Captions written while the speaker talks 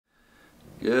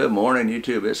Good morning,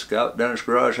 YouTube. It's Scout Dennis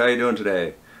Garage. How you doing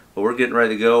today? Well, we're getting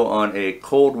ready to go on a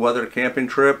cold weather camping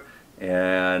trip,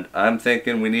 and I'm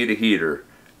thinking we need a heater.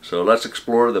 So let's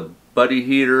explore the Buddy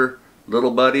heater,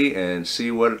 Little Buddy, and see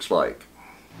what it's like.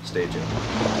 Stay tuned.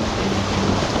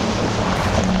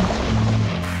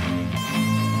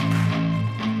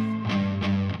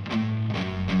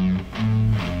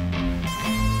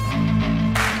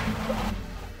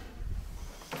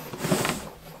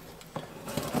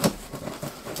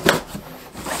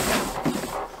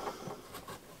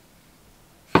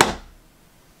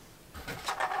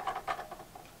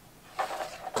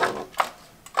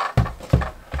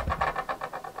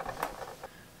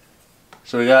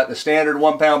 So we got the standard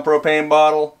 1 pound propane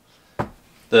bottle.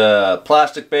 The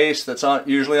plastic base that's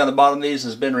usually on the bottom of these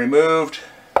has been removed.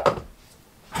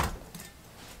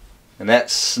 And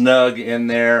that's snug in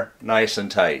there, nice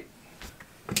and tight.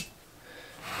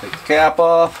 Take the cap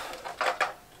off.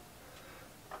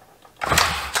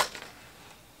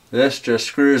 This just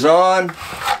screws on.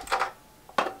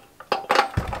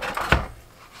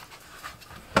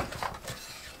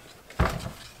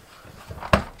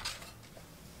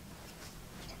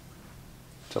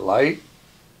 To light,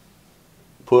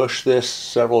 push this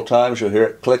several times, you'll hear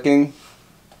it clicking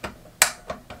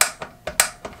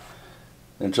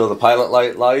until the pilot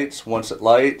light lights. Once it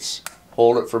lights,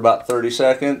 hold it for about 30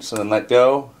 seconds and then let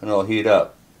go and it'll heat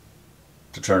up.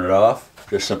 To turn it off,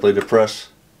 just simply depress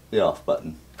the off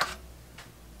button.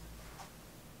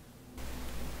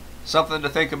 Something to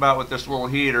think about with this little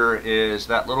heater is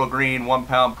that little green 1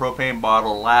 pound propane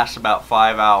bottle lasts about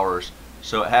 5 hours.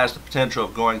 So it has the potential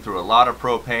of going through a lot of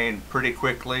propane pretty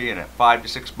quickly, and at $5 to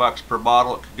 $6 per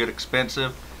bottle it could get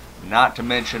expensive, not to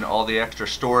mention all the extra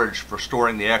storage for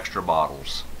storing the extra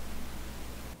bottles.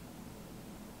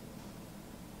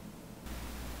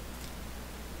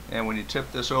 And when you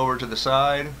tip this over to the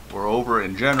side, or over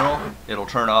in general, it'll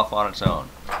turn off on its own.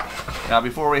 Now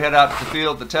before we head out to the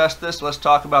field to test this, let's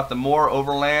talk about the More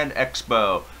Overland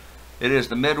Expo. It is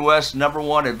the Midwest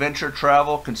 #1 adventure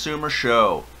travel consumer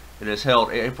show. It is held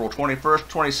April 21st,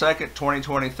 22nd,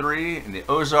 2023 in the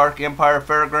Ozark Empire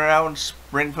Fairgrounds,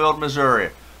 Springfield, Missouri.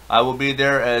 I will be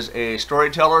there as a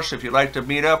storyteller, so if you'd like to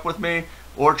meet up with me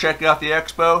or check out the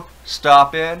expo,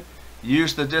 stop in.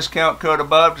 Use the discount code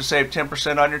above to save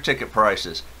 10% on your ticket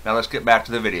prices. Now let's get back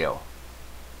to the video.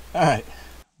 Alright,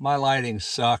 my lighting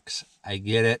sucks, I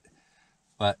get it,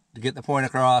 but to get the point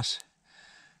across,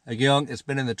 again, it's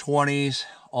been in the 20s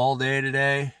all day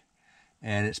today,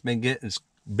 and it's been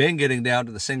getting down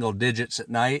to the single digits at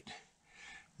night.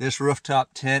 This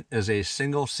rooftop tent is a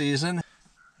single season,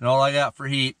 and all I got for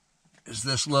heat is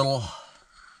this little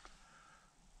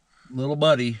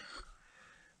buddy,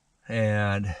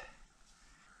 and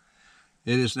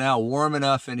it is now warm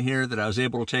enough in here that I was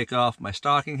able to take off my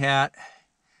stocking hat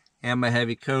and my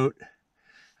heavy coat.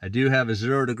 I do have a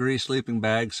 0-degree sleeping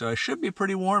bag, so I should be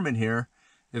pretty warm in here.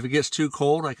 If it gets too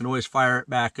cold, I can always fire it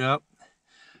back up.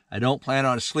 I don't plan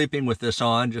on sleeping with this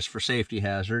on, just for safety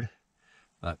hazard.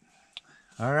 But,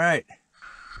 alright.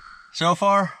 So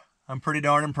far, I'm pretty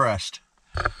darn impressed.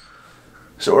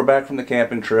 So we're back from the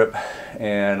camping trip,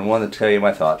 and wanted to tell you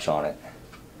my thoughts on it.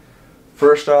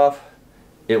 First off,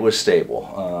 it was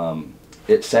stable.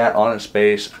 It sat on its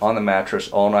base, on the mattress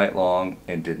all night long,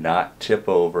 and did not tip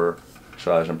over,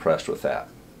 so I was impressed with that.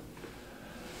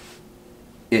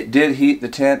 It did heat the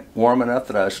tent warm enough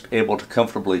that I was able to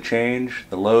comfortably change.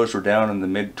 The lows were down in the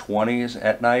mid-20s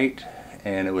at night,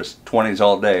 and it was 20s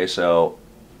all day, so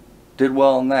did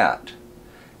well in that.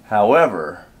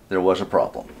 However, there was a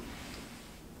problem.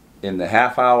 In the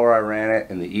half hour I ran it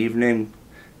in the evening,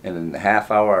 and in the half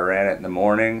hour I ran it in the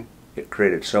morning, it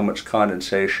created so much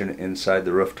condensation inside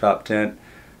the rooftop tent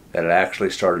that it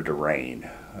actually started to rain.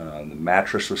 The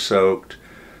mattress was soaked.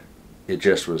 It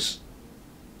just was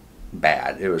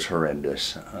bad. It was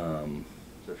horrendous. So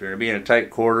if you're going to be in a tight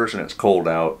quarters and it's cold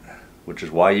out, which is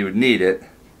why you would need it,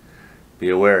 be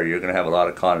aware you're going to have a lot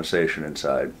of condensation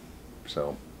inside.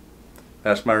 So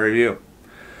that's my review.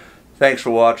 Thanks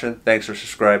for watching. Thanks for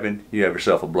subscribing. You have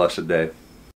yourself a blessed day.